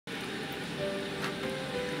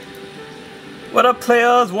What up,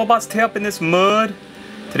 players? Wobots Tail up in this mud.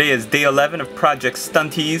 Today is day 11 of Project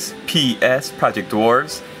Stunties, PS, Project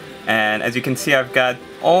Dwarfs. And as you can see, I've got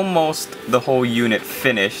almost the whole unit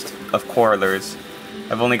finished of Quarrelers.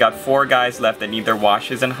 I've only got 4 guys left that need their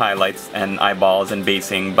washes and highlights and eyeballs and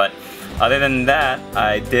basing, but other than that,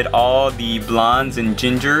 I did all the blondes and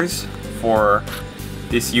gingers for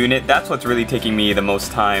this unit. That's what's really taking me the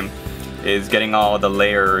most time, is getting all the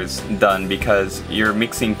layers done, because you're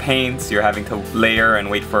mixing paints, you're having to layer and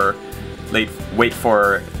wait for the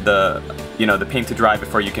the paint to dry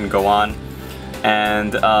before you can go on.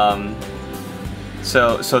 And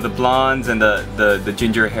so the blondes and the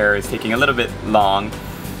ginger hair is taking a little bit long,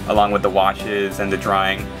 along with the washes and the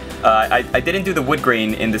drying. I didn't do the wood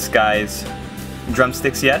grain in this guy's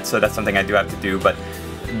drumsticks yet, so that's something I do have to do, but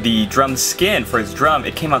the drum skin for his drum,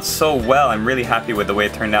 it came out so well. I'm really happy with the way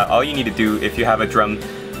it turned out. All you need to do, if you have a drum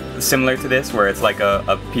similar to this, where it's like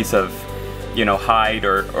a piece of, hide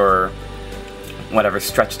or whatever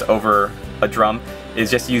stretched over a drum, is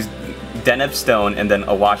just use Deneb stone and then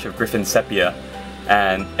a wash of Griffin sepia,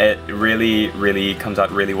 and it really comes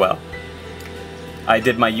out really well. I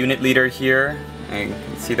did my unit leader here. I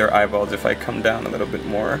can see their eyeballs if I come down a little bit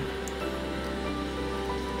more.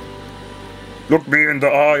 Look me in the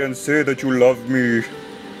eye and say that you love me.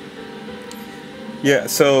 Yeah,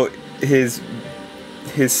 so his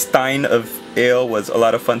stein of ale was a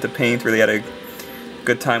lot of fun to paint. Really had a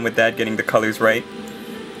good time with that, getting the colors right.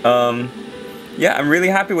 Yeah, I'm really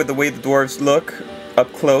happy with the way the dwarves look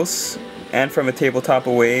up close and from a tabletop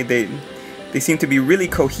away. They seem to be really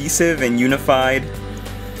cohesive and unified.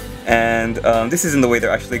 And this isn't the way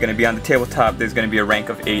they're actually going to be on the tabletop. There's going to be a rank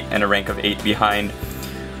of 8 and a rank of 8 behind,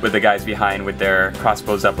 with the guys behind with their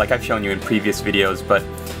crossbows up, like I've shown you in previous videos. But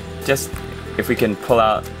just if we can pull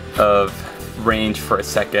out of range for a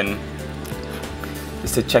second,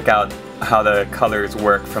 just to check out how the colors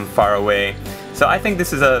work from far away. So I think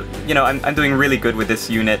this is a, I'm doing really good with this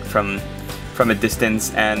unit from a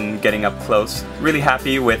distance and getting up close. Really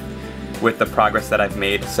happy with the progress that I've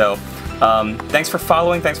made. So thanks for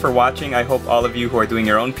following, thanks for watching. I hope all of you who are doing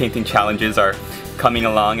your own painting challenges are coming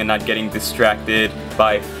along and not getting distracted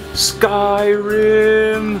by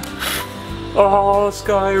Skyrim. Oh,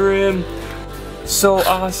 Skyrim, so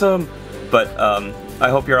awesome. But I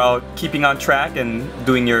hope you're all keeping on track and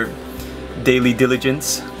doing your daily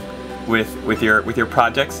diligence with your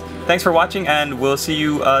projects. Thanks for watching, and we'll see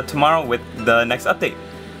you tomorrow with the next update.